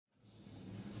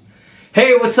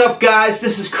Hey, what's up guys?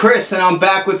 This is Chris and I'm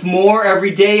back with more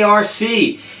Everyday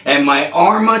RC and my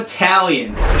Arrma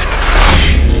Talion.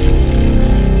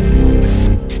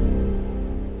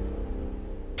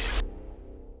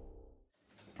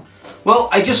 Well,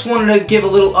 I just wanted to give a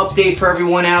little update for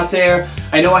everyone out there.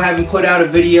 I know I haven't put out a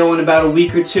video in about a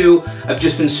week or two. I've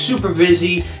just been super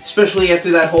busy, especially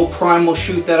after that whole primal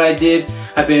shoot that I did.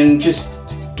 I've been just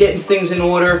getting things in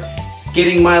order,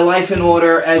 getting my life in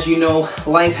order. As you know,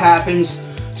 life happens.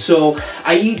 So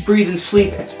I eat, breathe, and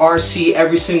sleep RC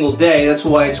every single day. That's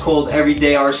why it's called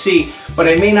Everyday RC. But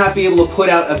I may not be able to put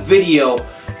out a video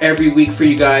every week for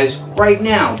you guys right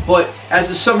now. But as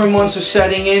the summer months are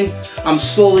setting in, I'm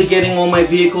slowly getting all my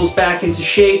vehicles back into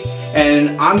shape.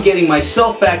 And I'm getting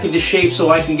myself back into shape so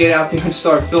I can get out there and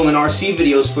start filming RC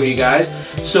videos for you guys.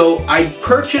 So I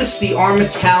purchased the Arrma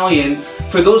Talion.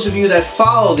 For those of you that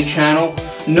follow the channel,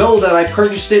 know that I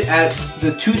purchased it at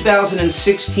the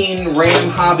 2016 Ram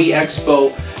Hobby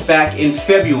Expo back in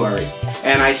February.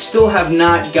 And I still have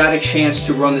not got a chance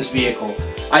to run this vehicle.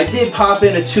 I did pop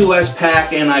in a 2S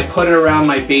pack and I put it around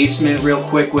my basement real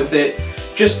quick with it,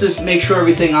 just to make sure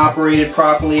everything operated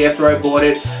properly after I bought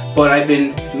it. But I've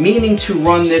been meaning to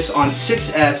run this on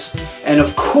 6S, and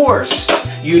of course,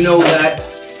 you know that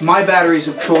my batteries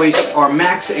of choice are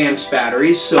Maxamps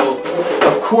batteries, so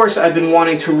of course I've been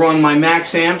wanting to run my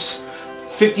Maxamps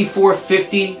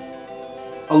 5450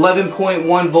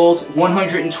 11.1 volt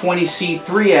 120C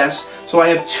 3S. So I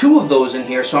have two of those in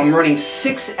here, so I'm running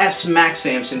 6S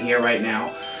Maxamps in here right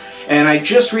now. And I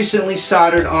just recently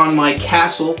soldered on my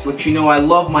Castle, which you know I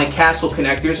love my Castle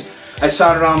connectors. I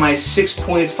soldered on my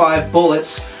 6.5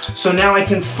 bullets. So now I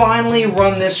can finally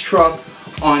run this truck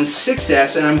on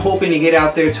 6S, and I'm hoping to get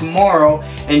out there tomorrow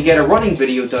and get a running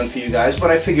video done for you guys. But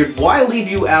I figured, why leave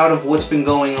you out of what's been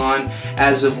going on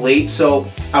as of late? So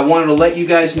I wanted to let you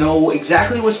guys know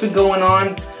exactly what's been going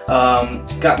on.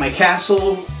 Got my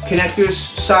Castle connectors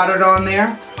soldered on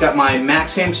there. Got my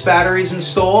Maxamps batteries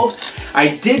installed.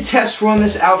 I did test run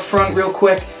this out front real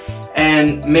quick,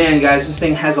 and man guys, this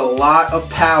thing has a lot of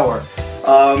power.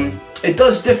 It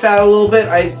does diff out a little bit.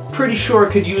 I'm pretty sure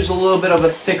it could use a little bit of a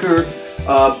thicker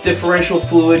differential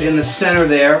fluid in the center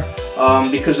there,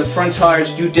 because the front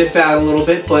tires do diff out a little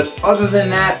bit. But other than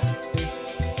that,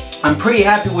 I'm pretty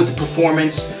happy with the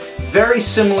performance. Very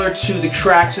similar to the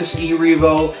Traxxas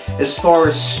e-Revo as far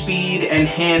as speed and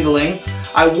handling.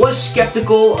 I was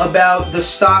skeptical about the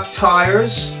stock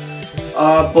tires,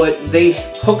 but they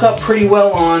hook up pretty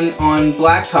well on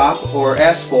blacktop or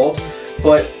asphalt.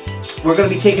 But we're going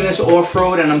to be taking this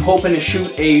off-road, and I'm hoping to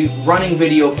shoot a running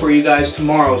video for you guys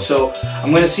tomorrow. So I'm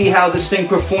going to see how this thing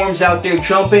performs out there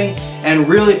jumping and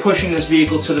really pushing this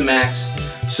vehicle to the max.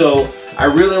 So I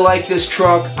really like this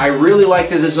truck. I really like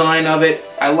the design of it.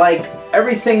 I like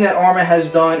everything that Arrma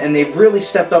has done, and they've really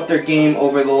stepped up their game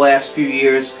over the last few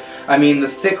years. I mean, the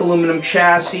thick aluminum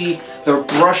chassis, the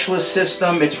brushless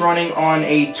system. It's running on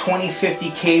a 2050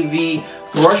 kV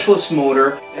brushless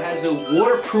motor. It has a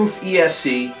waterproof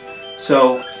ESC.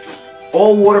 So,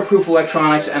 all waterproof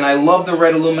electronics, and I love the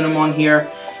red aluminum on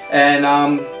here, and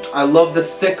I love the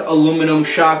thick aluminum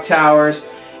shock towers,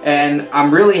 and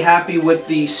I'm really happy with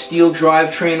the steel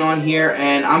drivetrain on here,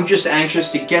 and I'm just anxious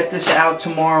to get this out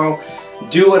tomorrow,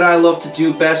 do what I love to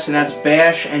do best, and that's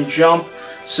bash and jump.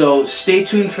 So stay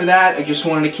tuned for that. I just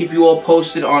wanted to keep you all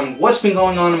posted on what's been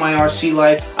going on in my RC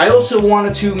life. I also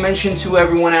wanted to mention to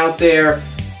everyone out there,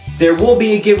 there will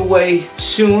be a giveaway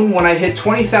soon. When I hit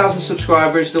 20,000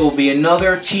 subscribers, there will be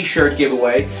another t-shirt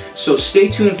giveaway, so stay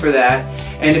tuned for that.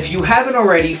 And if you haven't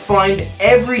already, find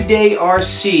Everyday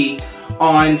RC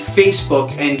on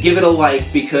Facebook and give it a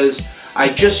like, because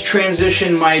I just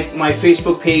transitioned my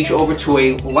Facebook page over to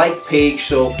a like page,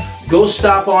 so go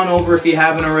stop on over if you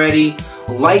haven't already.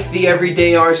 Like the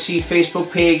Everyday RC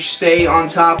Facebook page. Stay on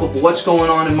top of what's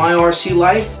going on in my RC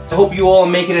life. I hope you all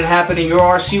are making it happen in your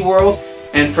RC world.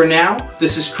 And for now,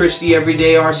 this is Chris, the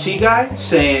Everyday RC Guy,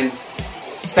 saying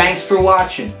thanks for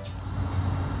watching.